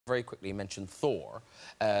very quickly mention Thor,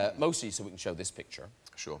 mostly so we can show this picture.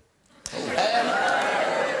 Sure.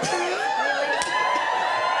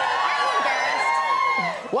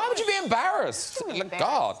 Why would you be embarrassed? Like,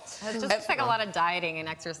 God. It just looks like a lot of dieting and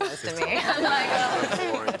exercise to me. I'm like,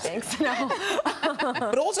 oh, thanks, no.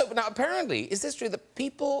 But also, now, apparently, is this true that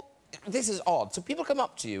people... This is odd. So people come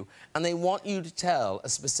up to you and they want you to tell a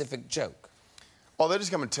specific joke. Oh, they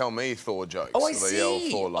just come and tell me Thor jokes. Oh, I so see. They yell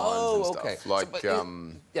Thor lines and stuff. Okay. Like,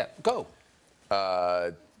 So, yeah, go.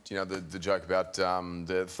 you know, the joke about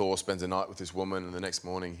the Thor spends a night with this woman and the next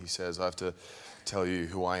morning he says, I have to tell you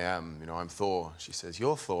who I am. You know, I'm Thor. She says,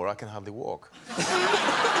 you're Thor, I can hardly walk. It's a good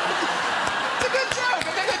joke.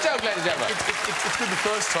 It's a good joke, ladies and gentlemen. It's good the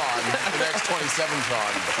first time, the next 27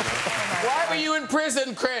 times. You know? Why were you in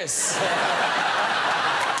prison, Chris?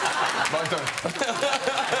 My turn.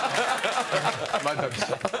 My turn.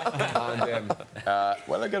 And,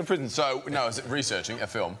 well, I go to prison. So, no, I was researching a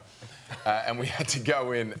film. And we had to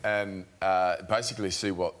go in and basically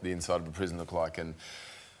see what the inside of a prison looked like and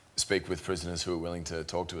speak with prisoners who were willing to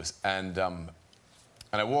talk to us. And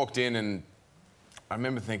I walked in and I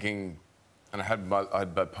remember thinking, and I had my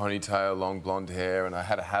ponytail, long blonde hair, and I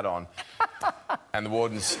had a hat on. And the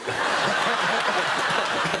wardens...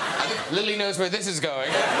 Lily knows where this is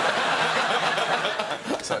going.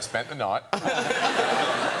 So I spent the night.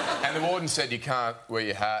 And the warden said, you can't wear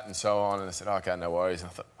your hat and so on. And I said, oh, OK, no worries. And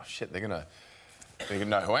I thought, oh, shit, they're gonna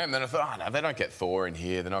know who I am. Then I thought, oh, no, they don't get Thor in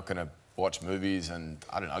here. They're not going to watch movies. And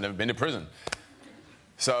I don't know, I've never been to prison.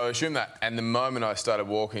 So I assumed that. And the moment I started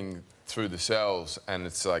walking through the cells, and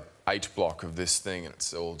it's like H block of this thing, and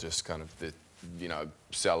it's all just kind of, the, you know,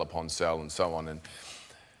 cell upon cell and so on. And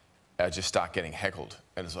I just start getting heckled.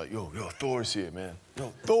 And it's like, yo, Thor's here, man.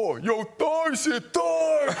 Yo, Thor's here,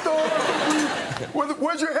 Thor!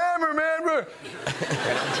 Where's your hammer, man?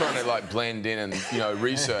 And I'm trying to, like, blend in and, you know,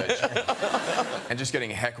 research. And just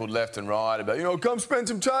getting heckled left and right about, you know, come spend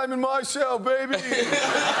some time in my cell, baby!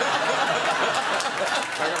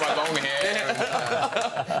 I got my long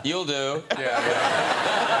hair. And, You'll do. Yeah.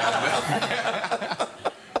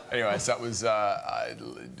 Anyway, so it was,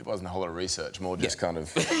 it wasn't a whole lot of research, more just kind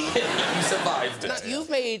of... You survived it. Now, you've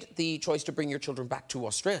made the choice to bring your children back to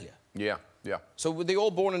Australia. Yeah. So were they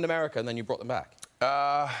all born in America and then you brought them back?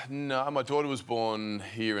 No, my daughter was born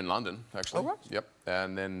here in London, actually. Oh, right. Yep.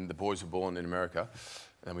 And then the boys were born in America.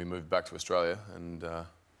 And we moved back to Australia and I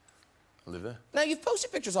live there. Now, you've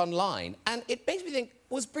posted pictures online, and it makes me think,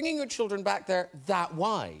 was bringing your children back there that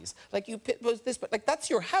wise? Like, you post this, but, like, that's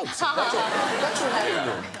your house. That's your living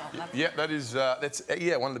room. Yeah, that is, that's,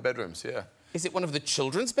 yeah, one of the bedrooms, yeah. Is it one of the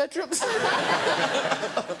children's bedrooms?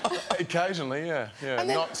 Occasionally, yeah. Then,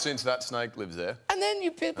 not since that snake lives there. And then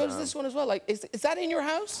you post this one as well. Like, is that in your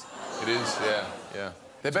house? It is, yeah.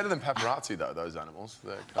 They're better than paparazzi, though, those animals.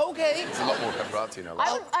 OK. It's a lot more paparazzi in our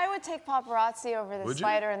I life. would take paparazzi over the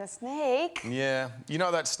spider and the snake. Yeah. You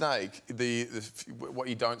know that snake, what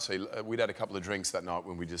you don't see, we'd had a couple of drinks that night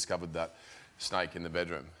when we discovered that snake in the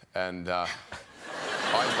bedroom. And I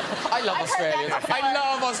love Australia. I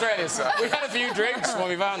love Australia. We had a few drinks when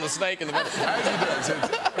we found the snake in the bedroom. As you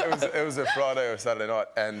do. It was a Friday or a Saturday night.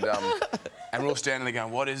 And we're all standing there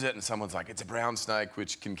going, what is it? And someone's like, it's a brown snake,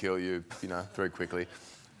 which can kill you, you know, very quickly.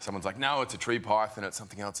 Someone's like, no, it's a tree python, it's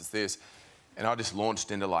something else, it's this. And I just launched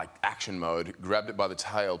into, like, action mode, grabbed it by the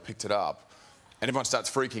tail, picked it up, and everyone starts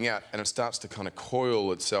freaking out, and it starts to kind of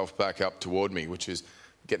coil itself back up toward me, which is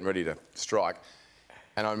getting ready to strike.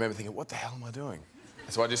 And I remember thinking, what the hell am I doing?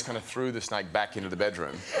 So I just kind of threw the snake back into the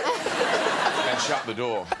bedroom and shut the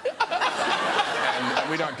door. And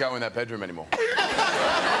we don't go in that bedroom anymore.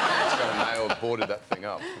 Boarded that thing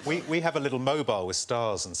up. We have a little mobile with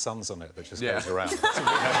stars and suns on it that just goes around.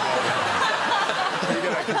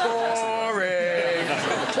 Boring.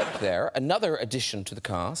 There, another addition to the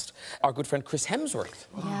cast, our good friend Chris Hemsworth.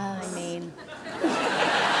 Yeah, I mean...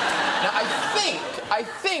 Now, I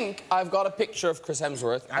think I've got a picture of Chris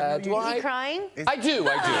Hemsworth. Is he crying? I do,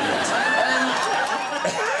 yes.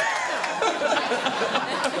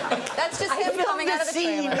 That's just him coming out of the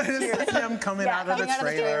trailer. It's him coming out of the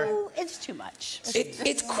trailer. It's too much.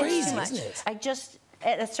 It's crazy, isn't it? I just,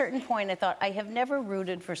 at a certain point, I thought, I have never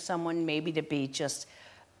rooted for someone maybe to be just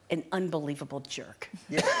an unbelievable jerk.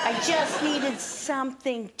 Yeah. I just needed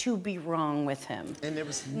something to be wrong with him. And there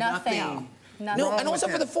was nothing. No, and also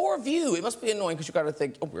for the four of you, it must be annoying because you've got to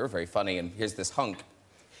think, oh, we're very funny, and here's this hunk.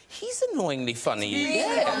 He's annoyingly funny.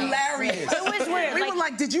 Hilarious. It was weird. We were like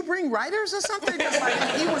like, did you bring writers or something? Just like,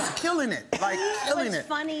 he was killing it, like killing He was it.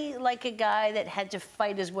 funny like a guy that had to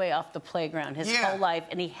fight his way off the playground his whole life,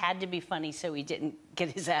 and he had to be funny so he didn't get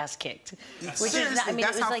his ass kicked. Seriously,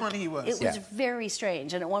 that's how funny he was. It was very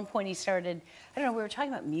strange. And at one point he started, I don't know, we were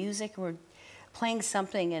talking about music, and we were playing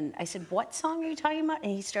something, and I said, "What song are you talking about?"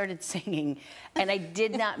 And he started singing, and I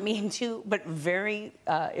did not mean to, but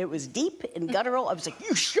it was deep and guttural. I was like,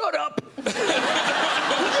 "You shut up! You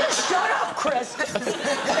just shut up, Chris!" Because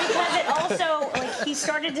it also, like, he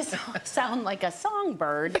started to sound like a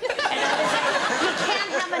songbird, and I was like, "You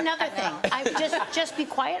can't have another thing. I just be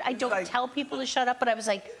quiet. I don't tell people to shut up." But I was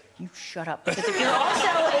like, "You shut up!" Because if you're also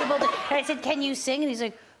able to, and I said, "Can you sing?" And he's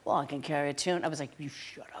like, "Well, I can carry a tune." I was like, "You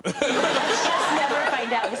shut up." Let's just never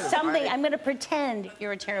find out. It's something, I'm going to pretend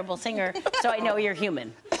you're a terrible singer so I know you're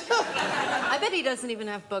human. I bet he doesn't even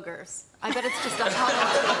have boogers. I bet it's just a hollow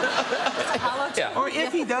tune. It's a hollow tune. Or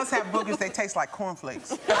if he does have boogers, they taste like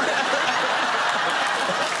cornflakes.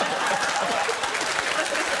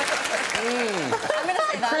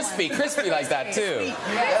 Crispy like that, too.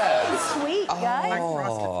 Yeah. Sweet, guys. Like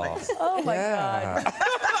Frosted Flakes. Oh, my God.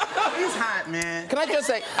 He's hot, man. Can I just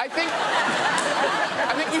say, I think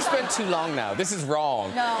we spent too long now. This is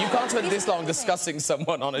wrong. No. You can't spend this long discussing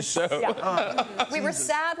someone on a show. Yeah. We were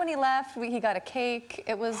sad when he left. He got a cake.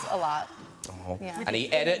 It was a lot. Oh. Yeah. And he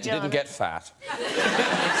didn't get fat.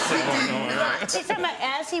 He's talking about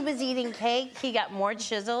as he was eating cake, he got more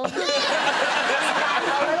chiseled. He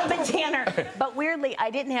got a little bit tanner. But weirdly, I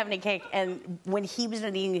didn't have any cake, and when he was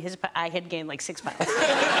eating his pie, I had gained like 6 pounds.